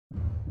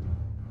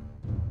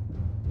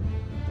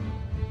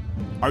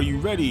Are you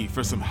ready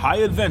for some high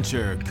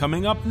adventure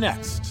coming up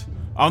next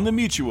on the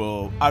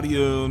Mutual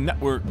Audio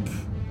Network?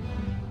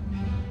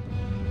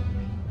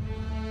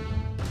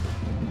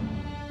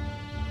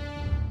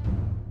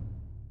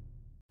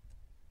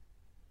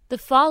 The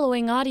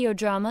following audio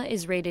drama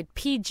is rated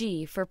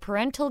PG for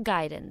parental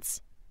guidance.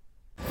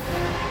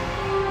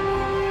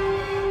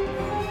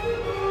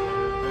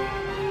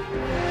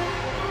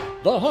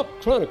 The Hawk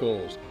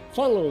Chronicles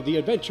follow the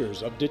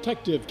adventures of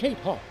Detective Kate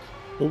Hawk,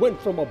 who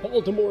went from a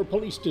Baltimore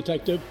police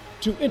detective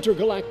to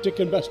intergalactic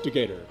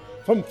investigator,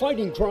 from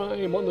fighting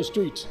crime on the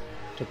streets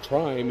to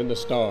crime in the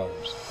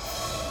stars.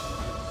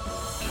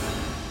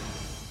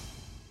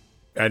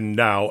 And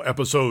now,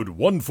 episode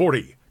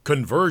 140,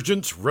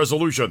 Convergence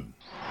Resolution.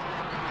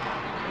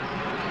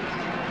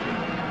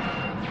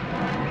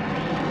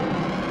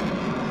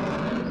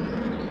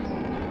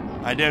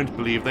 I don't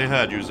believe they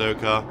heard you,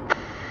 Zokar.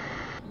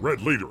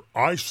 Red Leader,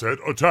 I said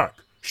attack.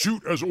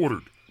 Shoot as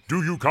ordered.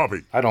 Do you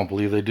copy? I don't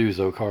believe they do,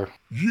 Zokar.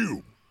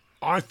 You!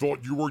 I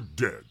thought you were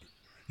dead.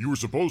 You were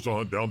supposed to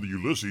hunt down the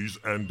Ulysses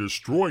and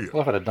destroy it.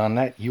 Well, if I'd have done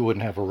that, you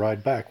wouldn't have a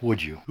ride back,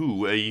 would you?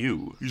 Who are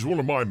you? He's one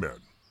of my men.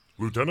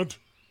 Lieutenant,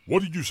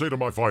 what did you say to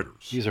my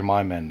fighters? These are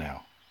my men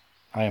now.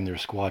 I am their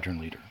squadron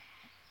leader.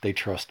 They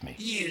trust me.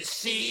 You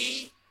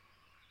see?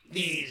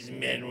 These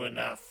men will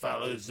not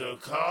follow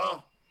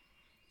Zokar.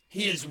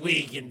 He is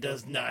weak and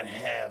does not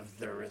have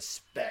the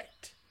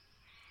respect.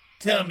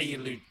 Tell me,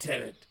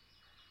 Lieutenant,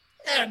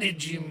 how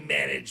did you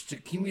manage to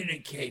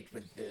communicate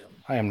with them?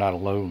 I am not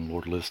alone,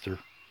 Lord Lister.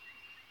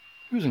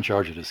 Who's in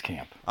charge of this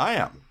camp? I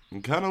am,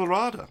 Colonel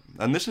Rada,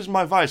 and this is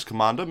my Vice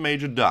Commander,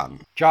 Major Dunn.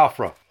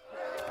 Joffre.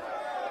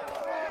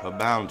 A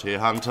bounty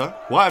hunter?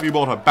 Why have you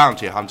brought a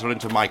bounty hunter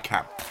into my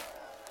camp?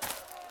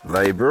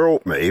 They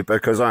brought me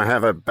because I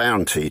have a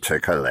bounty to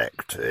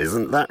collect.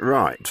 Isn't that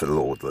right,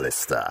 Lord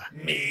Lister?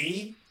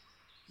 Me?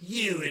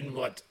 You in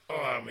what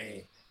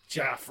army,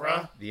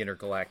 Joffre? The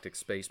Intergalactic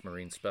Space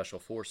Marine Special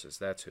Forces,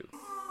 that's who.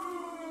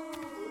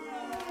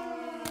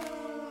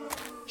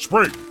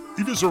 Sprague,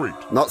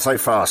 eviscerate. Not so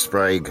fast,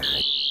 Sprague.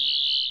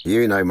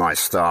 You know my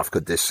staff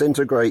could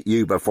disintegrate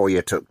you before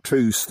you took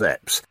 2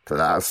 steps.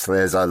 Plus,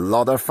 there's a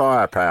lot of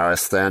firepower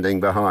standing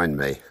behind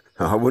me.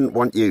 I wouldn't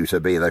want you to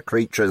be the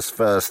creature's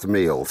first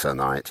meal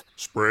tonight.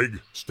 Sprague,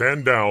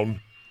 stand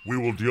down. We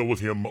will deal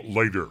with him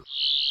later.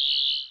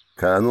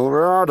 Colonel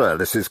Rada,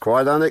 this is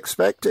quite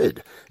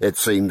unexpected. It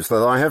seems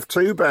that I have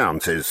 2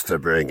 bounties to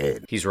bring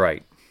in. He's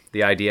right. The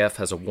IDF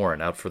has a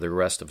warrant out for the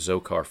arrest of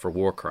Zokar for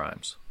war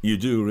crimes. You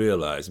do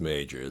realize,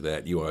 Major,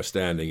 that you are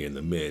standing in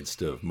the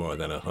midst of more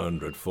than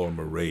 100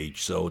 former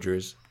Rage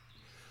soldiers?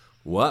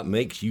 What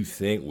makes you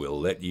think we'll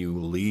let you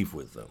leave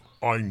with them?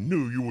 I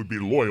knew you would be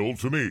loyal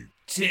to me.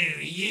 To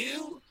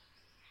you?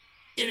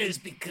 It is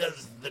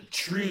because the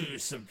true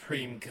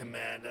Supreme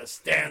Commander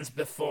stands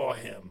before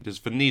him. It is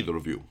for neither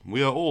of you.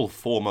 We are all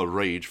former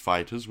Rage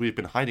fighters. We have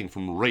been hiding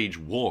from Rage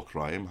war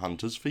crime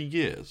hunters for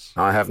years.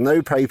 I have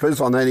no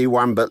papers on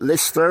anyone but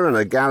Lister and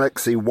a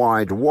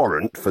galaxy-wide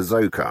warrant for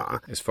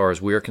Zokar. As far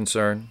as we're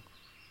concerned,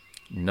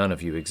 none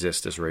of you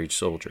exist as Rage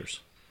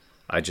soldiers.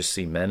 I just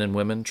see men and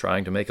women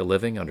trying to make a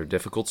living under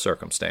difficult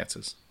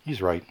circumstances.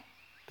 He's right.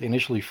 They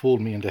initially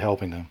fooled me into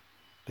helping them.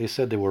 They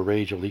said they were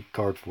Rage elite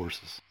guard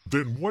forces.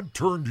 Then what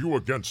turned you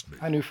against me?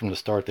 I knew from the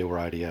start they were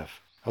IDF.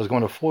 I was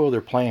going to foil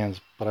their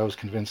plans, but I was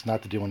convinced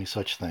not to do any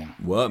such thing.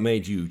 What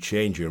made you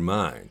change your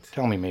mind?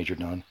 Tell me, Major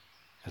Dunn,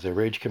 as a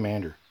Rage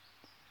commander,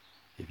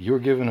 if you were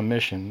given a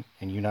mission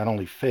and you not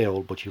only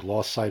failed, but you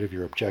lost sight of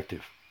your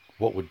objective,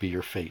 what would be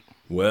your fate?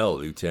 Well,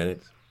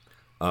 Lieutenant,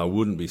 I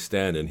wouldn't be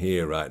standing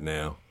here right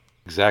now.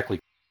 Exactly.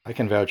 I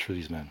can vouch for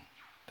these men.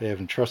 They have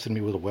entrusted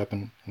me with a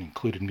weapon and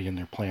included me in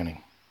their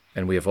planning.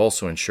 And we have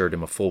also ensured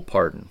him a full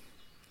pardon,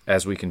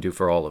 as we can do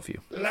for all of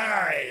you.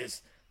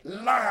 Lies!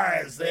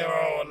 Lies! They are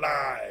all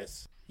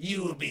lies.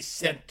 You will be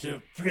sent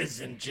to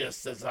prison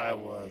just as I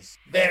was.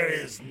 There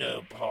is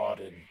no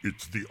pardon.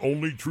 It's the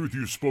only truth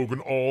you've spoken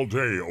all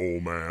day,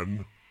 old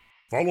man.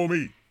 Follow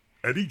me,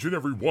 and each and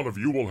every one of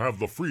you will have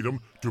the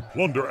freedom to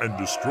plunder and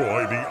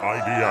destroy the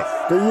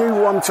IDF. Do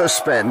you want to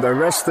spend the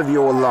rest of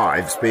your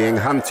lives being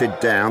hunted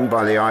down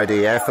by the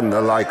IDF and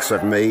the likes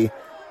of me?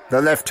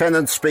 The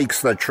lieutenant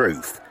speaks the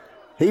truth.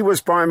 He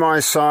was by my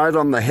side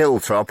on the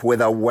hilltop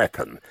with a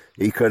weapon.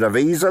 He could have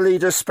easily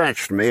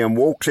dispatched me and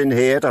walked in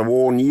here to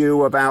warn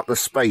you about the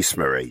Space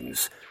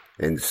Marines.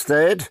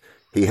 Instead,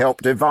 he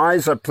helped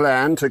devise a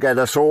plan to get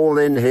us all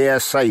in here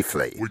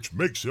safely. Which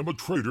makes him a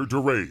traitor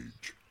to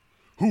Rage.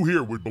 Who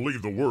here would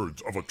believe the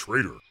words of a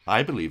traitor?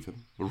 I believe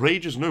him.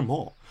 Rage is no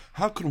more.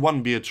 How can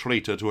one be a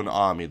traitor to an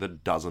army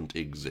that doesn't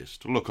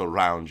exist? Look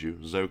around you,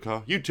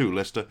 Zokar. You too,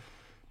 Lister.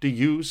 Do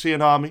you see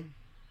an army?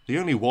 The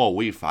only war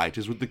we fight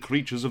is with the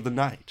creatures of the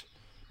night.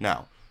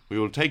 Now, we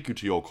will take you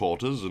to your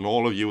quarters, and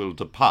all of you will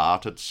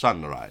depart at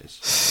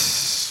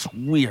sunrise.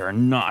 We are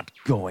not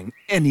going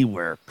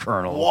anywhere,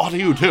 Colonel. What are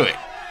you doing?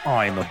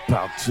 I'm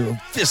about to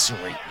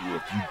eviscerate you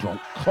if you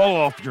don't call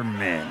off your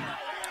men.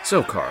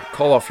 Zokar,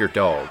 call off your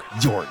dog.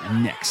 You're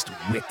next,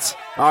 wit.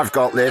 I've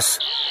got this.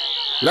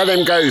 Let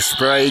him go,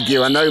 Sprague.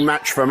 You are no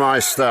match for my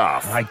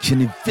staff. I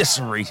can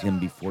eviscerate him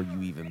before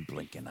you even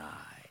blink an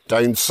eye.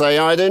 Don't say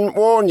I didn't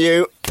warn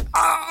you.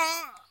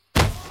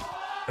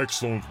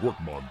 Excellent work,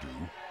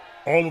 Mondu.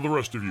 All of the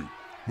rest of you,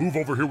 move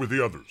over here with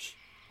the others.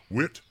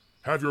 Wit,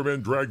 have your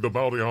men drag the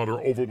bounty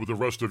hunter over with the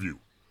rest of you.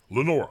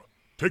 Lenora,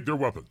 take their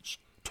weapons.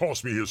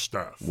 Toss me his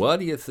staff. What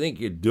do you think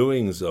you're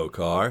doing,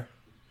 Zokar?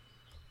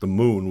 The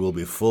moon will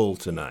be full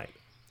tonight.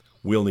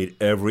 We'll need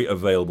every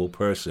available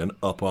person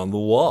up on the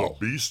wall.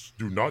 The beasts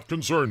do not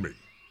concern me.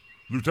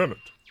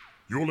 Lieutenant,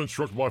 you'll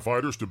instruct my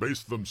fighters to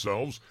base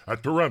themselves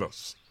at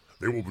Tyrannus.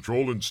 They will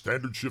patrol in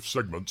standard shift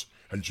segments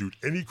and shoot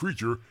any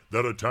creature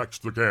that attacks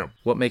the camp.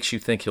 What makes you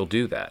think he'll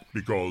do that?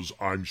 Because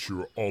I'm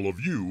sure all of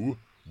you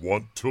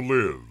want to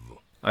live.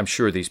 I'm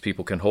sure these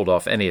people can hold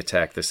off any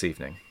attack this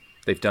evening.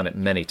 They've done it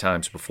many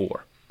times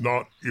before.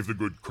 Not if the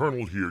good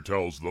colonel here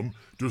tells them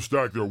to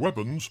stack their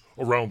weapons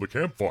around the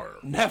campfire.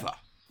 Never.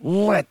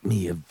 Let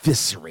me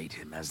eviscerate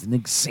him as an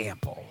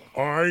example.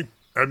 I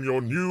am your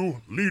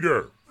new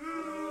leader.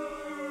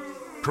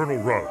 Colonel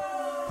Rudd,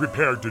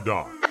 prepare to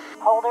die.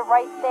 Hold it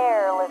right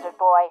there, lizard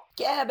boy.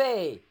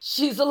 Gabby,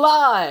 she's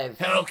alive!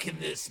 How can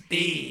this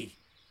be?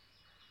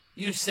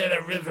 You said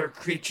a river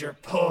creature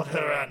pulled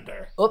her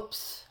under.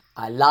 Oops,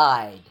 I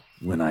lied.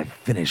 When I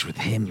finish with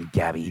him,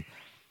 Gabby,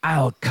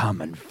 I'll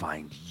come and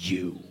find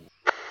you.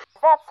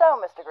 Is that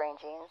so, Mr. Green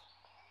Jeans?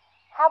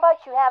 How about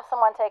you have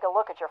someone take a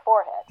look at your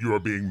forehead? You are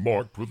being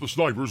marked with the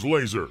sniper's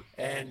laser.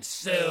 And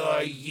so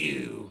are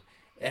you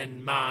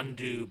and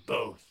Mondu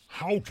both.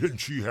 How can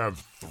she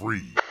have 3?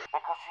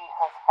 Because she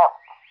has help.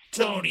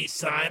 Tony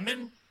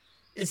Simon?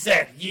 Is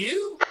that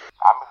you?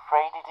 I'm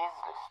afraid it is,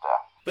 Lister.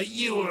 But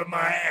you were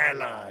my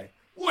ally.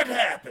 What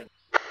happened?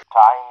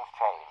 Times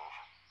change.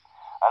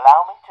 Allow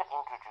me to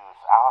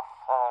introduce our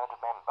third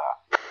member.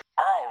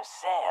 I'm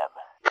Sam.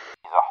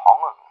 He's a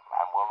Hongan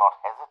and will not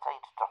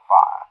hesitate to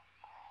fire.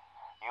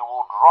 You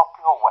will drop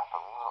your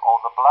weapons, or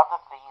the blood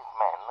of these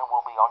men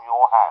will be on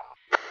your hands.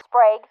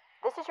 Sprague,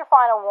 this is your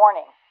final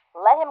warning.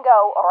 Let him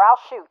go, or I'll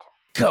shoot.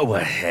 Go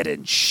ahead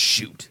and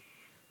shoot.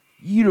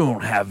 You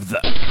don't have the...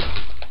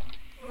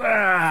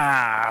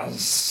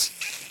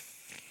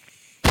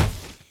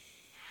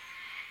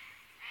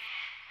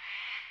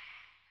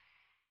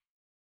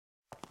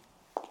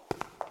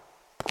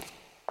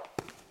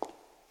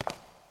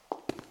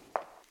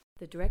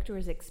 The director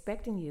is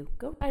expecting you.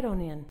 Go right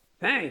on in.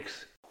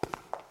 Thanks.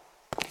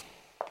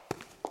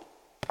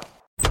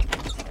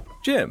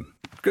 Jim,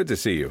 good to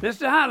see you.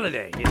 Mr.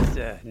 Holliday,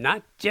 it's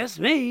not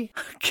just me.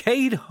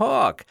 Kate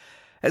Hawk,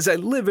 as I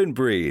live and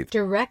breathe.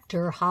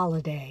 Director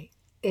Holliday,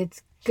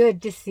 it's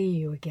good to see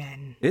you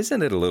again.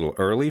 Isn't it a little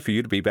early for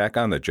you to be back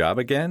on the job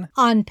again?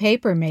 On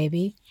paper,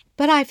 maybe,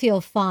 but I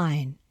feel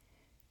fine.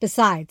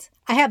 Besides,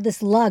 I have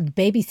this lug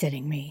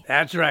babysitting me.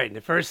 That's right, and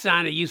the first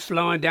sign of you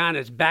slowing down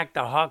is back to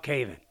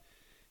Hawkhaven.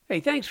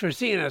 Hey, thanks for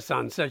seeing us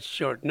on such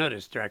short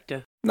notice,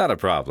 Director. Not a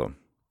problem.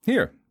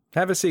 Here,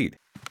 have a seat.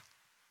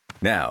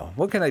 Now,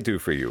 what can I do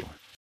for you?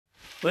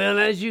 Well,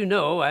 as you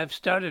know, I've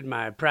started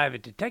my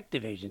private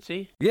detective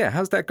agency. Yeah,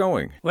 how's that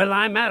going? Well,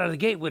 I'm out of the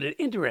gate with an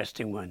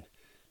interesting one.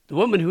 The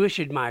woman who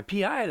issued my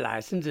PI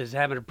license is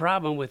having a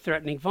problem with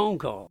threatening phone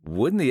calls.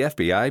 Wouldn't the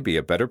FBI be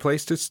a better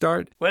place to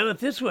start? Well, if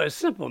this were a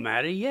simple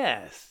matter,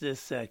 yes.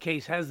 This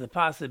case has the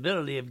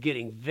possibility of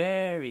getting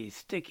very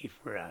sticky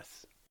for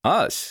us.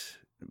 Us?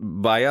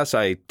 By us,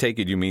 I take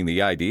it you mean the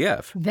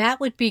IDF. That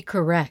would be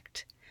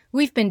correct.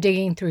 We've been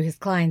digging through his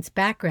client's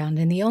background,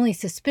 and the only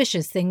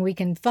suspicious thing we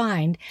can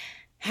find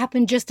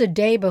happened just a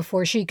day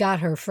before she got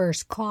her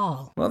first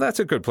call. Well, that's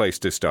a good place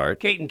to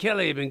start. Kate and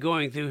Kelly have been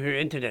going through her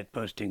internet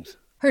postings.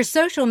 Her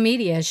social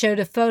media showed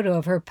a photo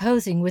of her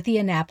posing with the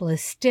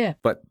Annapolis Stip.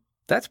 But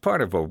that's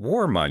part of a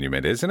war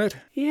monument, isn't it?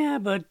 Yeah,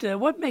 but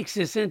what makes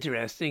this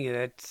interesting is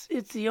that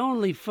it's the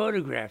only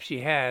photograph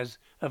she has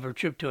of her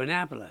trip to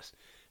Annapolis.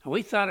 And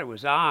we thought it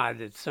was odd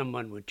that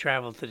someone would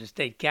travel to the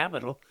state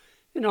capitol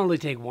and only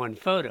take one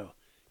photo,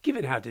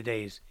 given how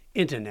today's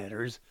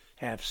interneters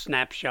have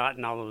Snapshot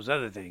and all those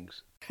other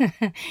things.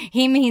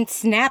 He means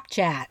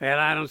Snapchat. Well,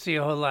 I don't see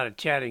a whole lot of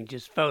chatting,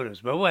 just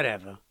photos, but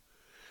whatever.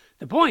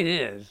 The point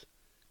is,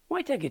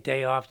 why take a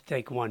day off to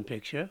take one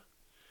picture?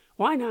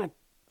 Why not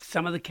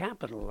some of the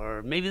Capitol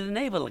or maybe the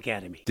Naval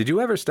Academy? Did you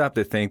ever stop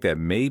to think that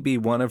maybe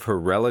one of her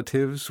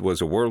relatives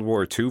was a World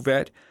War II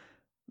vet?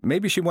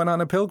 Maybe she went on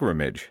a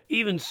pilgrimage.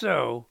 Even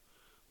so,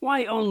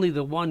 why only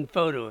the one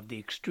photo of the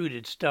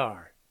extruded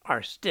star,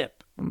 our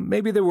Stip?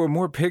 Maybe there were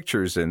more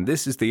pictures and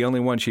this is the only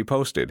one she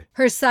posted.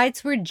 Her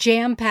sites were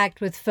jam-packed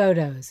with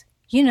photos.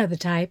 You know the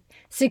type.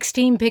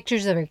 16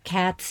 pictures of her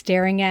cat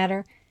staring at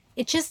her.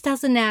 It just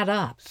doesn't add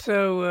up.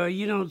 So,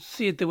 you don't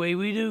see it the way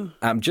we do?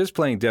 I'm just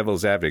playing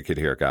devil's advocate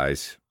here,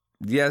 guys.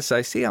 Yes,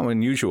 I see how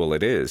unusual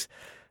it is.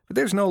 But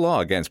there's no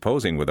law against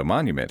posing with a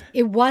monument.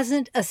 It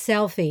wasn't a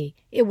selfie.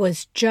 It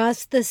was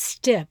just the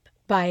Stip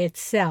by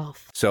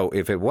itself. So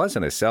if it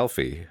wasn't a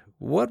selfie,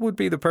 what would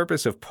be the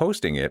purpose of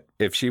posting it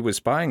if she was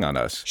spying on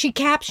us? She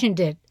captioned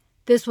it,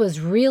 "This was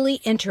really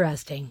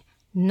interesting.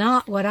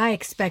 Not what I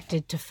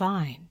expected to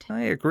find."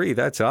 I agree,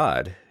 that's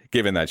odd.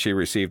 given that she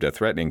received a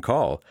threatening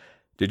call.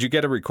 Did you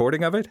get a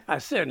recording of it? I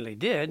certainly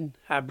did.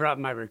 I brought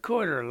my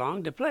recorder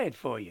along to play it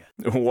for you.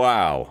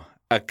 Wow,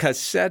 a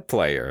cassette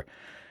player.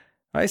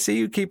 I see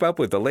you keep up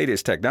with the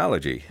latest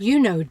technology. You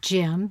know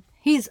Jim.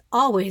 He's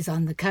always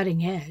on the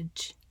cutting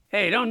edge.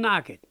 Hey, don't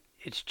knock it.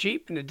 It's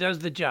cheap and it does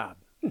the job.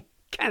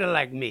 Kind of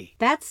like me.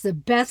 That's the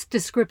best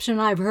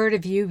description I've heard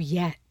of you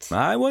yet.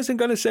 I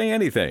wasn't going to say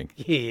anything.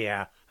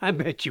 Yeah, I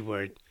bet you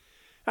weren't.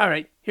 All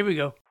right, here we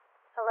go.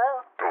 Hello?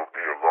 Don't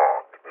be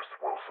alarmed, Miss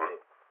Wilson,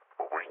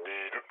 but we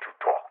need to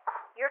talk.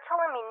 You're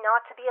telling me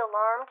not to be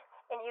alarmed,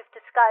 and you've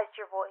disguised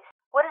your voice.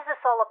 What is this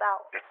all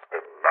about? It's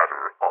a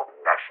matter of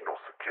national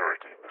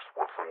security, Miss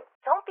Wilson.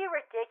 Don't be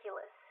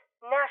ridiculous.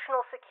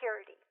 National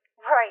security.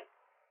 Right.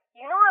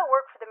 You know I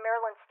work for the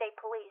Maryland State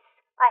Police.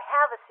 I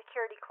have a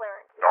security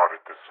clearance. Not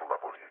at this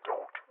level, you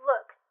don't.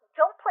 Look,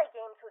 don't play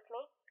games with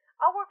me.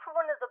 I work for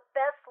one of the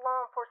best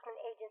law enforcement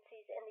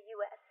agencies in the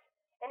U.S.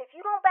 And if you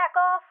don't back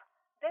off,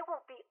 they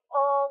will be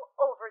all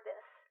over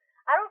this.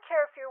 I don't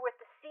care if you're with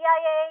the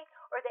CIA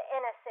or the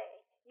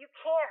NSA. You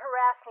can't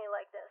harass me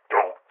like this.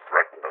 Don't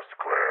threaten us,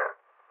 Claire.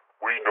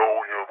 We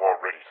know you have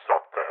already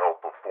sought the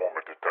help of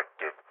former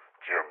detective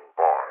Jim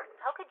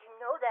Barnes. How could you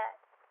know that?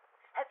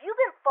 Have you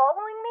been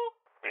following me?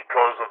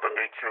 Because of the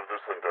nature of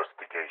this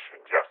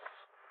investigation, yes.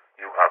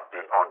 You have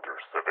been under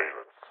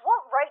surveillance.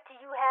 What right do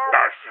you have?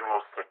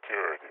 National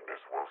security,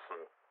 Miss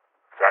Wilson.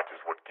 That is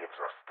what gives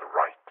us the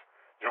right.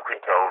 You can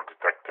tell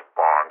Detective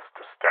Barnes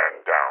to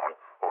stand down,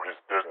 or his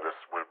business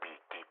will be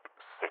deep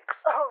six.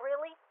 Oh,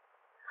 really?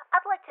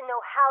 I'd like to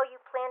know how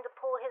you plan to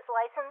pull his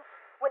license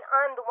when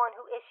I'm the one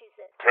who issues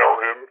it. Tell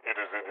him it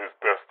is in his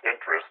best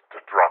interest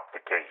to drop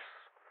the case.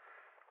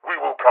 We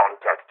will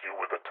contact you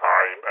with a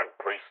time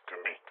and place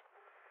to meet.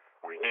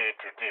 We need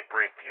to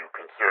debrief you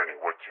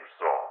concerning what you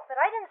saw. But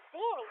I didn't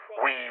see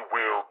anything. We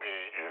will be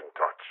in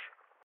touch.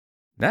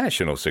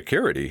 National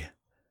security?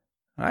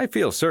 I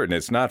feel certain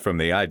it's not from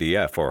the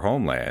IDF or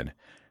Homeland.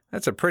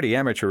 That's a pretty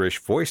amateurish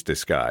voice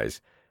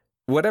disguise.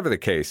 Whatever the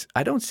case,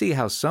 I don't see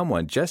how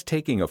someone just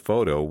taking a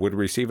photo would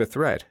receive a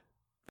threat.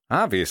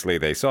 Obviously,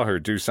 they saw her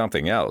do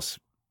something else.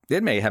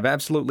 It may have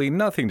absolutely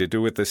nothing to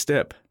do with the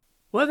stip.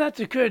 Well, that's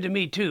occurred to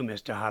me too,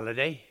 Mr.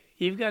 Holliday.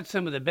 You've got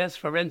some of the best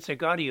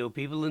forensic audio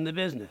people in the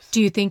business.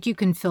 Do you think you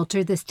can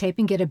filter this tape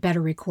and get a better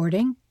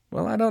recording?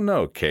 Well, I don't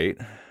know, Kate.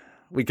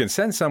 We can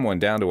send someone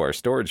down to our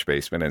storage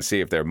basement and see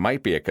if there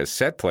might be a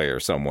cassette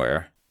player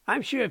somewhere.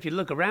 I'm sure if you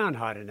look around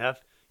hard enough,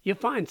 you'll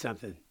find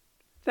something.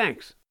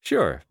 Thanks.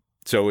 Sure.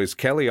 So is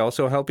Kelly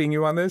also helping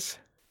you on this?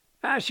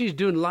 She's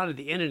doing a lot of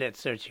the internet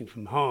searching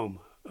from home.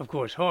 Of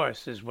course,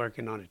 Horace is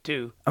working on it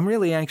too. I'm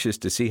really anxious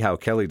to see how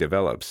Kelly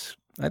develops.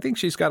 I think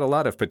she's got a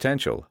lot of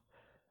potential.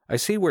 I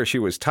see where she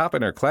was top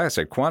in her class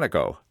at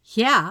Quantico.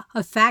 Yeah,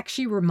 a fact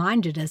she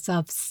reminded us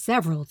of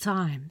several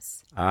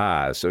times.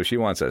 Ah, so she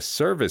wants a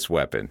service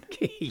weapon.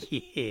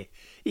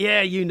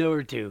 Yeah, you know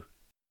her too.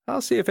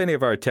 I'll see if any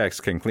of our techs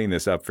can clean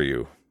this up for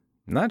you.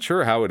 Not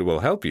sure how it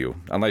will help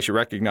you, unless you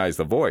recognize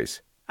the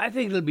voice. I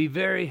think it'll be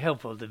very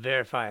helpful to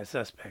verify a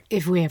suspect.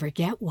 If we ever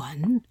get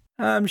one.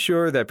 I'm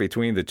sure that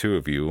between the two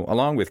of you,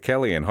 along with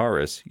Kelly and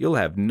Horace, you'll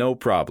have no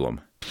problem.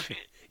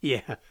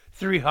 Yeah,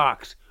 3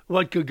 hawks.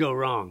 What could go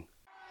wrong?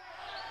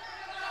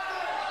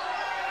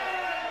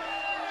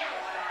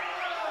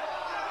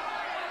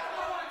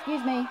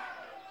 Excuse me.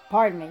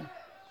 Pardon me.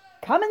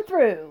 Coming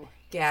through.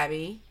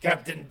 Gabby?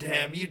 Captain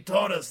Tam, you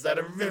told us that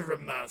a river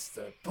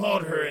monster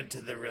pulled her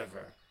into the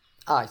river.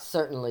 I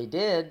certainly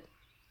did.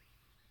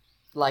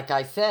 Like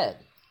I said,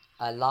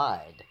 I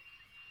lied.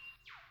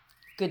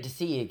 Good to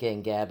see you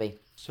again, Gabby.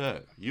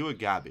 So, you were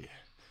Gabby,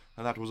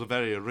 and that was a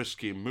very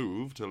risky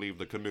move to leave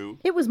the canoe.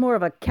 It was more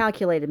of a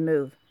calculated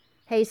move.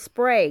 Hey,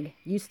 Sprague,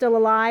 you still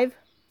alive?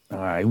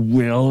 I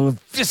will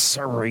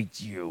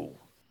eviscerate you.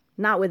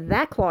 Not with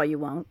that claw, you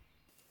won't.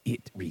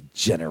 It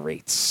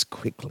regenerates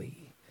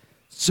quickly,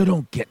 so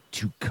don't get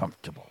too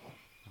comfortable.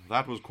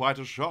 That was quite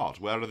a shot.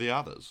 Where are the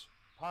others?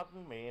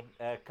 Pardon me.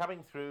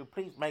 Coming through.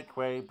 Please make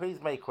way. Please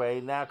make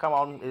way. Now, come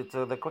on. It's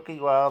the quicker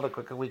you are, the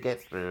quicker we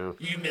get through.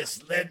 You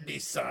misled me,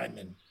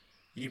 Simon.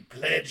 You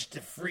pledged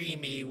to free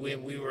me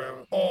when we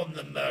were on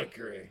the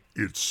Mercury.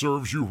 It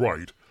serves you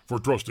right for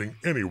trusting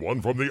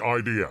anyone from the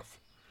IDF.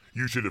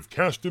 You should have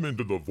cast him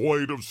into the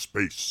void of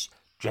space.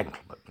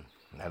 Gentlemen,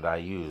 and I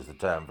use the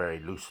term very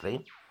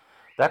loosely,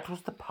 that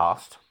was the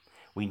past.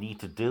 We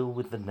need to deal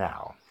with the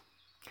now.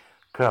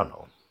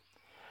 Colonel,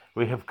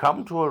 we have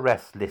come to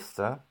arrest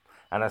Lister,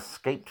 an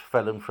escaped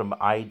felon from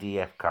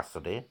IDF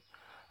custody,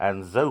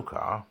 and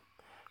Zokar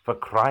for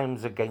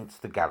crimes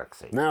against the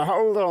galaxy. Now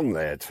hold on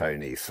there,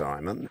 Tony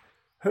Simon.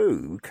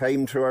 Who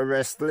came to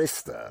arrest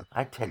Lister?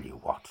 I tell you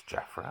what,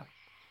 Jaffra.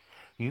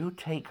 You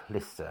take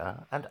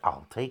Lister and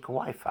I'll take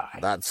Wi-Fi.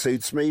 That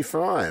suits me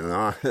fine.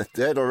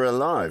 Dead or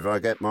alive, I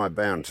get my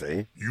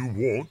bounty. You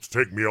won't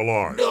take me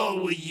alive. Nor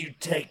will you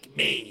take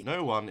me.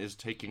 No one is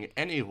taking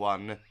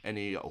anyone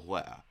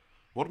anywhere.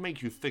 What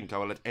makes you think I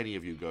will let any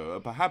of you go?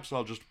 Perhaps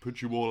I'll just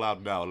put you all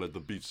out now and let the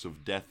beasts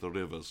of Death the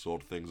River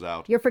sort things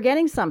out. You're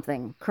forgetting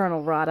something,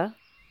 Colonel Rada.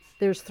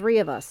 There's 3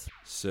 of us.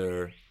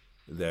 Sir,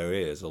 There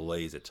is a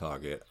laser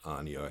target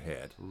on your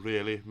head.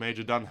 Really,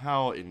 Major Dunn,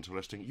 how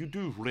interesting. You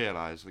do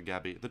realize,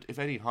 Gabby, that if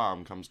any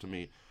harm comes to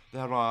me,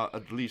 there are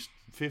at least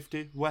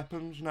 50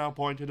 weapons now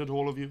pointed at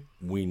all of you?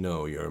 We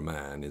know your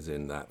man is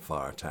in that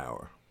far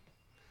tower.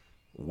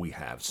 We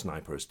have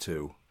snipers,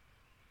 too.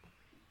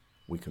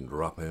 We can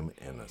drop him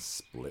in a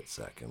split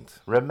second.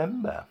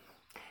 Remember,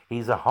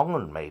 he's a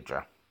Hongan,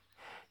 Major.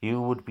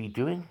 You would be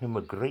doing him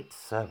a great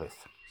service.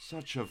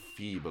 Such a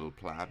feeble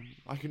plan.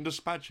 I can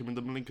dispatch him in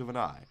the blink of an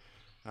eye.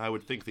 I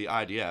would think the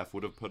IDF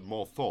would have put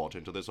more thought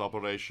into this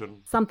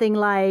operation. Something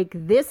like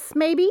this,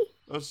 maybe?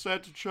 A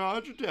set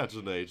charge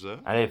detonator.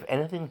 And if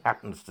anything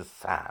happens to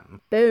Sam...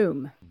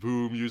 Boom.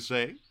 Boom, you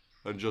say?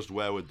 And just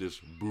where would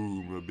this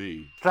boom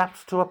be?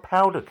 Strapped to a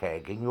powder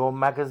keg in your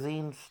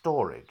magazine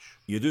storage.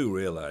 You do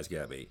realize,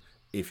 Gabby,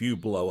 if you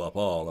blow up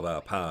all of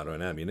our powder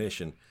and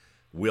ammunition,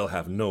 we'll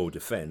have no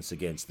defense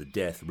against the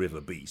Death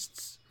River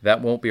beasts.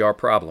 That won't be our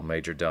problem,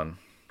 Major Dunn.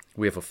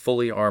 We have a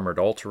fully armored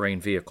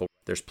all-terrain vehicle.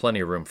 There's plenty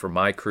of room for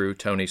my crew,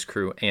 Tony's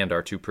crew, and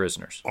our 2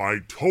 prisoners. I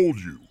told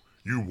you,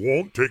 you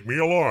won't take me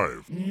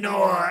alive.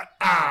 Nor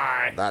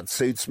I. That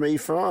suits me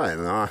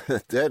fine.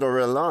 Dead or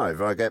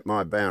alive, I get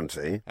my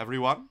bounty.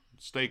 Everyone,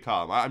 stay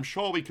calm. I'm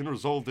sure we can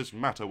resolve this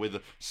matter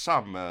with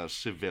some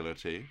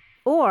civility.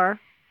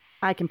 Or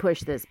I can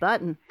push this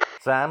button.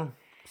 Sam,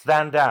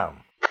 stand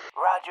down.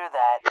 Roger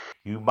that.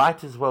 You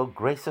might as well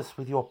grace us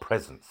with your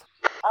presence.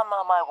 I'm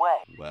on my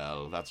way.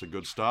 Well, that's a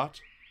good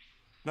start.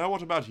 Now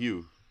what about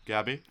you,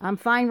 Gabby? I'm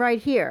fine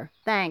right here.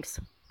 Thanks.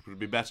 It would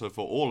be better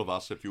for all of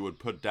us if you would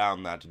put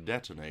down that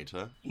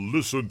detonator.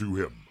 Listen to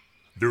him.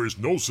 There is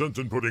no sense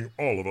in putting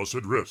all of us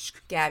at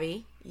risk.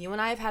 Gabby, you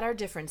and I have had our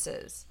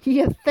differences.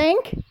 You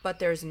think? But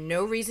there's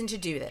no reason to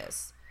do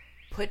this.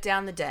 Put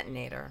down the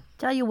detonator.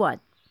 Tell you what,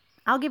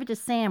 I'll give it to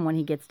Sam when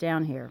he gets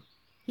down here.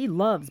 He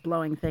loves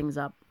blowing things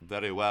up.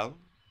 Very well.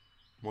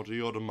 What are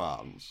your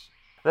demands?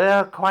 They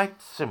are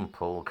quite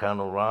simple,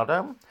 Colonel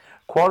Rada.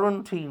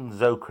 Quarantine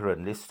Zoka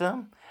and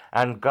Lister,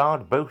 and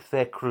guard both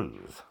their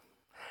crews.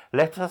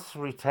 Let us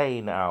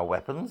retain our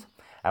weapons,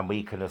 and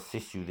we can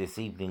assist you this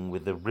evening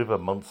with the river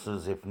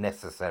monsters if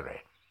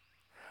necessary.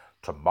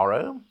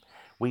 Tomorrow,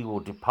 we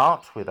will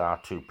depart with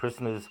our 2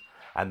 prisoners,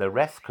 and the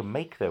rest can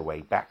make their way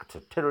back to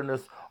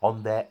Tyrannus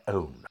on their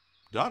own.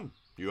 Done.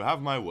 You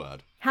have my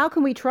word. How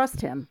can we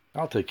trust him?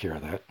 I'll take care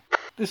of that.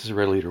 This is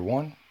Red Leader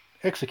 1.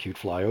 Execute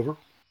flyover.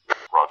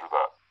 Roger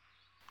that.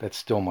 That's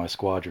still my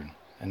squadron,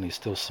 and they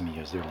still see me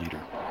as their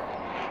leader.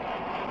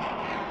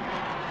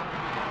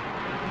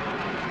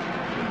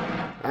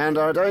 And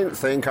I don't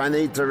think I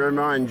need to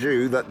remind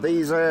you that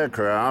these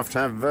aircraft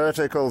have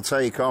vertical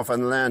takeoff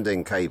and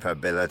landing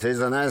capabilities,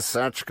 and as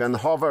such can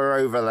hover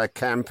over the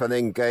camp and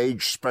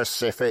engage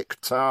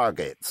specific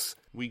targets.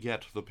 We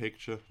get the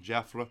picture,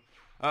 Jaffra.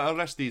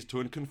 Arrest these 2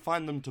 and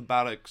confine them to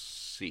Barracks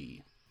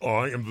C.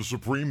 I am the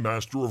Supreme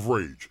Master of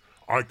Rage.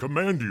 I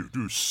command you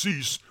to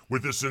cease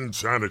with this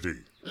insanity.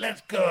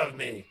 Let go of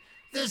me.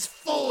 This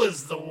fool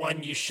is the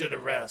one you should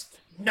arrest,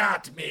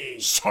 not me.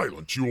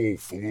 Silence, you old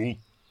fool.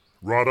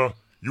 Rada,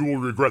 you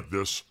will regret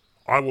this.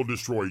 I will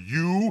destroy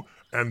you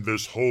and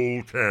this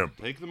whole camp.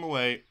 Take them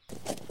away.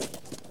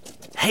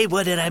 Hey,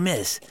 what did I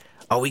miss?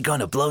 Are we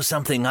going to blow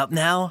something up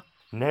now?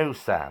 No,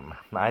 Sam.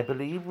 I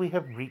believe we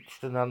have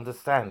reached an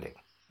understanding.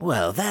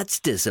 Well, that's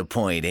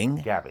disappointing.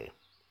 Gabby,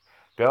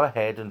 go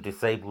ahead and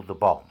disable the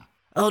bomb.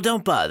 Oh,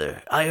 don't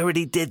bother. I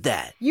already did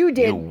that. You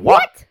did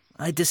what?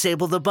 I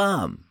disabled the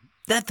bomb.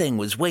 That thing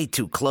was way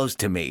too close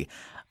to me.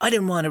 I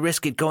didn't want to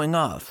risk it going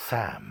off.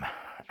 Sam,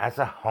 as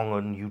a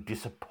Hongan, you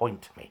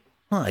disappoint me.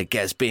 Well, I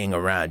guess being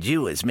around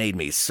you has made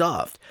me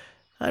soft.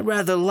 I'd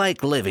rather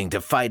like living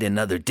to fight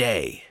another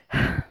day.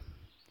 Here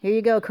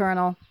you go,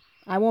 Colonel.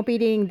 I won't be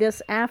eating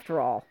this after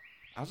all.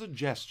 As a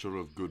gesture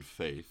of good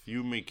faith,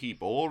 you may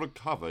keep or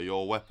recover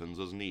your weapons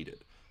as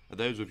needed.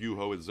 Those of you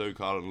who are with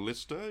Zokar and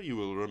Lister, you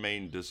will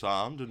remain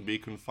disarmed and be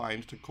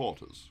confined to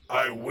quarters.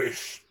 I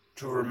wish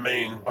to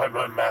remain by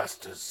my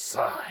master's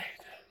side.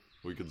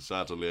 We can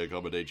certainly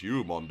accommodate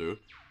you, Mondu.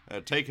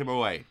 Take him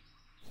away.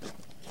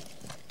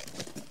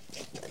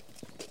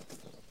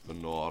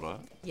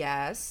 Lenora?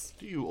 Yes?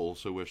 Do you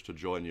also wish to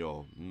join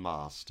your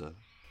master?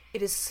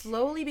 It is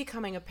slowly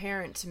becoming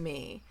apparent to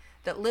me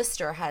that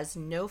Lister has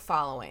no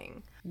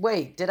following.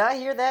 Wait, did I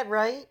hear that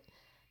right?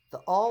 The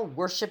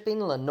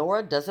all-worshipping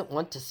Lenora doesn't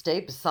want to stay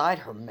beside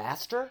her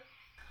master?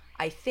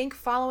 I think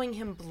following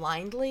him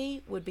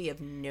blindly would be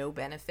of no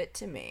benefit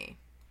to me.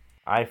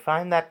 I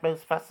find that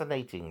most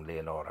fascinating,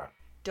 Leonora.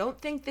 Don't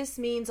think this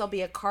means I'll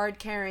be a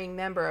card-carrying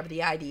member of the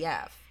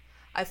IDF.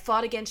 I've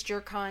fought against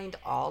your kind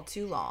all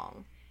too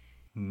long.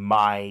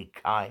 My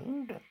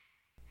kind?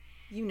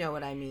 You know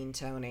what I mean,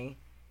 Tony.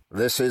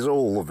 This is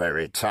all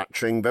very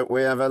touching, but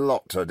we have a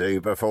lot to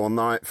do before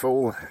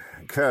nightfall.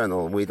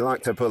 Colonel, we'd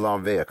like to pull our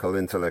vehicle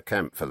into the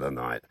camp for the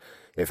night.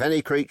 If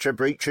any creature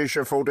breaches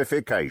your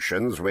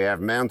fortifications, we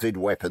have mounted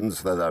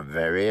weapons that are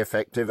very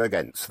effective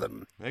against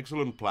them.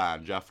 Excellent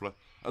plan, Jaffra.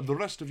 The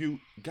rest of you,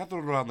 gather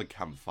around the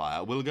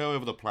campfire. We'll go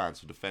over the plans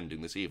for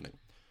defending this evening.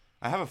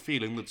 I have a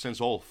feeling that since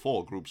all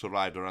 4 groups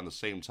arrived around the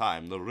same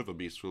time, the river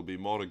beasts will be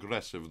more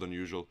aggressive than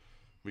usual.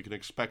 We can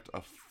expect a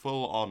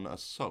full-on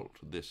assault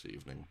this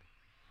evening.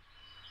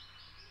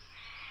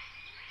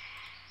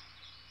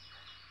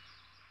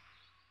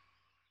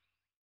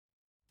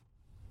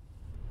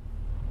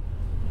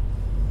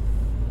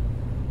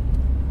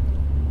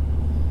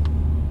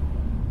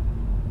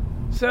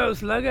 So,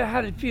 Slugger,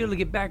 how'd it feel to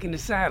get back in the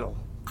saddle?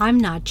 I'm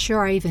not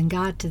sure I even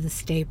got to the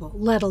stable,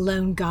 let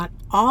alone got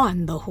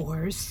on the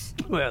horse.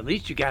 Well, at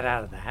least you got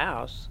out of the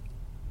house.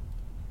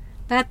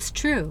 That's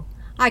true.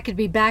 I could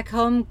be back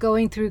home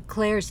going through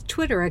Claire's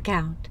Twitter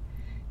account.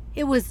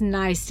 It was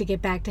nice to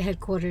get back to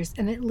headquarters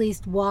and at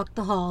least walk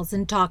the halls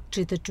and talk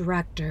to the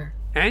director.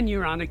 And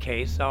you're on a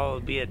case,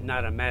 albeit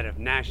not a matter of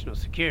national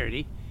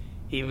security,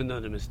 even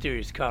though the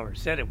mysterious caller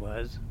said it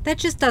was. That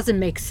just doesn't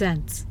make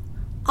sense.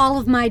 All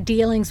of my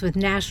dealings with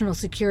national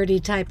security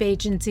type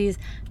agencies,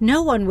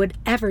 no one would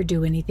ever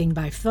do anything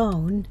by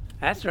phone.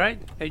 That's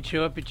right. They'd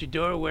show up at your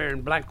door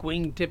wearing black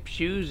wingtip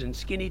shoes and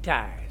skinny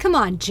ties. Come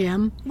on,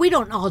 Jim. We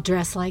don't all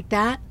dress like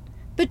that.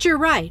 But you're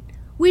right.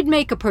 We'd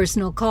make a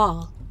personal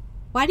call.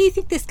 Why do you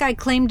think this guy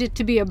claimed it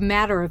to be a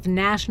matter of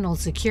national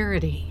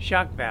security?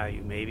 Shock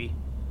value, maybe.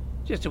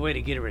 Just a way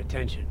to get her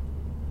attention.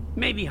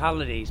 Maybe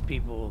holidays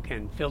people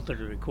can filter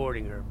the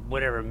recording or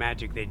whatever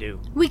magic they do.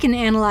 We can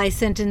analyze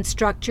sentence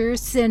structure,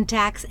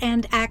 syntax,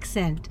 and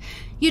accent.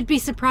 You'd be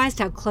surprised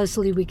how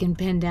closely we can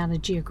pin down a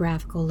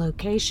geographical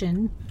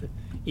location.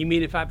 You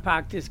mean if I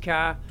park this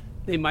car,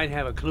 they might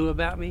have a clue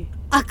about me?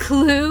 A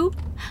clue?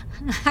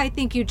 I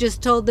think you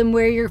just told them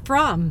where you're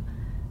from.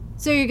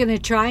 So you're going to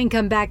try and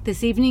come back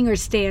this evening or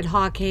stay at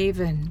Hawk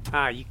Haven?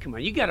 Come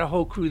on. You got a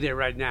whole crew there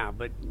right now,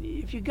 but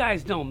if you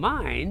guys don't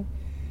mind...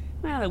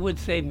 Well, it would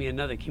save me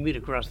another commute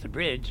across the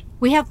bridge.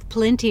 We have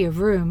plenty of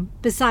room.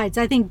 Besides,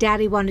 I think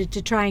Daddy wanted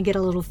to try and get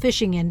a little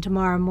fishing in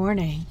tomorrow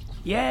morning.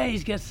 Yeah,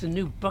 he's got some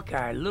new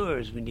Buckeye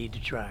lures we need to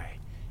try.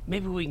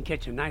 Maybe we can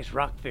catch a nice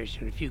rockfish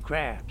and a few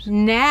crabs.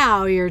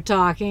 Now you're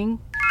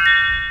talking.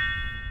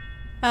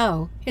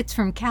 Oh, it's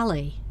from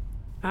Kelly.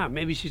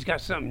 Maybe she's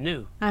got something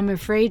new. I'm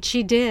afraid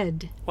she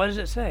did. What does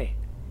it say?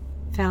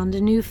 Found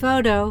a new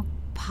photo.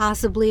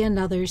 Possibly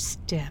another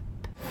step.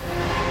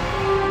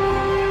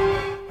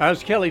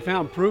 Has Kelly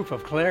found proof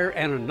of Claire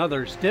and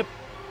another stip?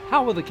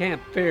 How will the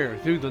camp fare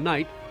through the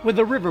night with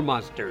the river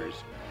monsters?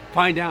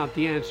 Find out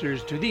the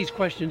answers to these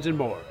questions and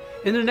more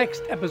in the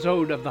next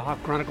episode of the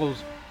Hawk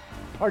Chronicles,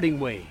 Parting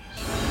Ways.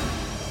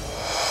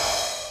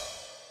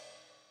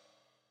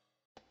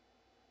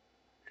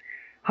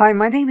 Hi,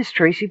 my name is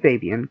Tracy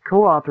Babian,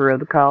 co-author of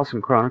the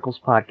Carlson Chronicles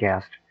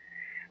podcast.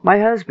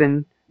 My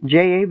husband,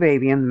 J.A.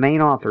 Babian, the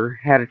main author,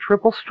 had a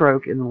triple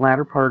stroke in the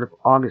latter part of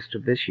August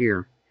of this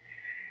year.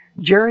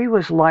 Jerry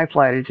was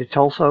life-flighted to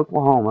Tulsa,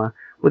 Oklahoma,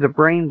 with a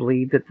brain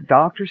bleed that the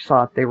doctors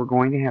thought they were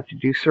going to have to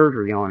do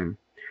surgery on him,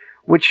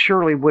 which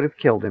surely would have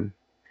killed him.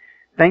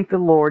 Thank the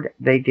Lord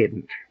they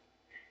didn't.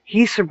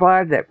 He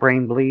survived that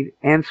brain bleed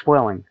and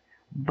swelling,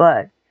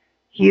 but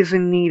he is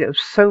in need of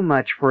so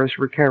much for his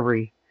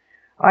recovery.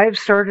 I have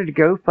started a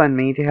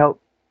GoFundMe to help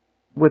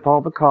with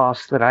all the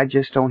costs that I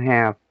just don't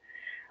have.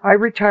 I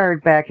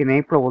retired back in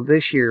April of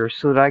this year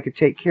so that I could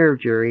take care of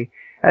Jerry,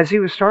 as he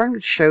was starting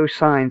to show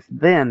signs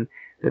then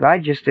that I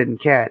just didn't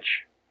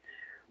catch.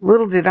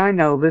 Little did I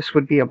know this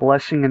would be a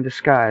blessing in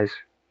disguise.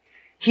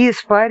 He is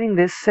fighting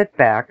this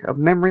setback of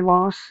memory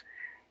loss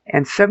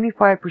and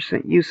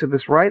 75% use of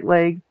his right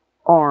leg,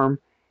 arm,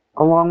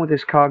 along with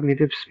his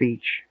cognitive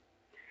speech.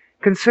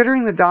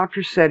 Considering the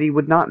doctor said he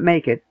would not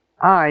make it,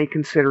 I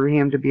consider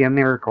him to be a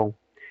miracle.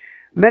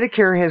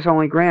 Medicare has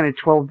only granted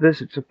 12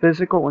 visits of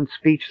physical and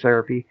speech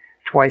therapy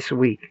twice a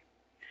week.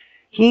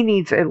 He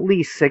needs at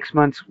least 6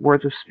 months'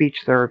 worth of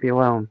speech therapy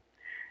alone.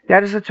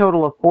 That is a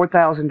total of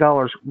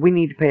 $4,000 we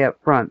need to pay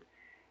up front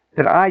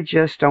that I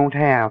just don't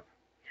have.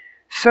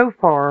 So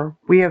far,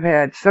 we have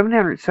had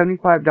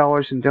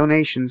 $775 in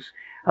donations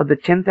of the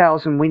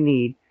 $10,000 we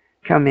need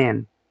come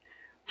in.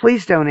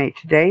 Please donate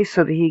today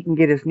so that he can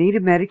get his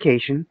needed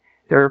medication,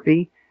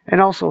 therapy,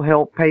 and also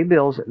help pay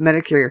bills that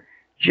Medicare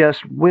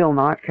just will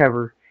not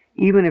cover,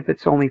 even if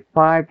it's only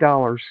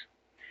 $5.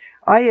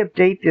 I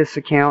update this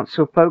account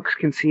so folks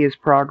can see his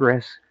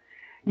progress.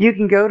 You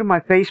can go to my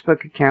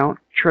Facebook account,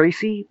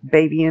 Tracy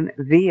Babian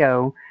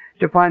VO,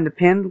 to find the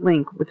pinned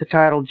link with the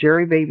title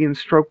Jerry Babian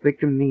Stroke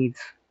Victim Needs.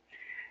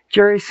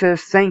 Jerry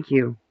says, thank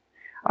you.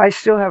 I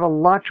still have a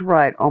lot to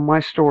write on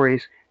my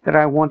stories that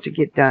I want to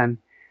get done.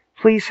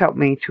 Please help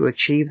me to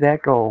achieve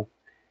that goal.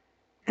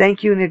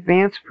 Thank you in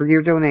advance for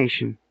your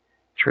donation.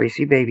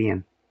 Tracy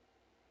Babian.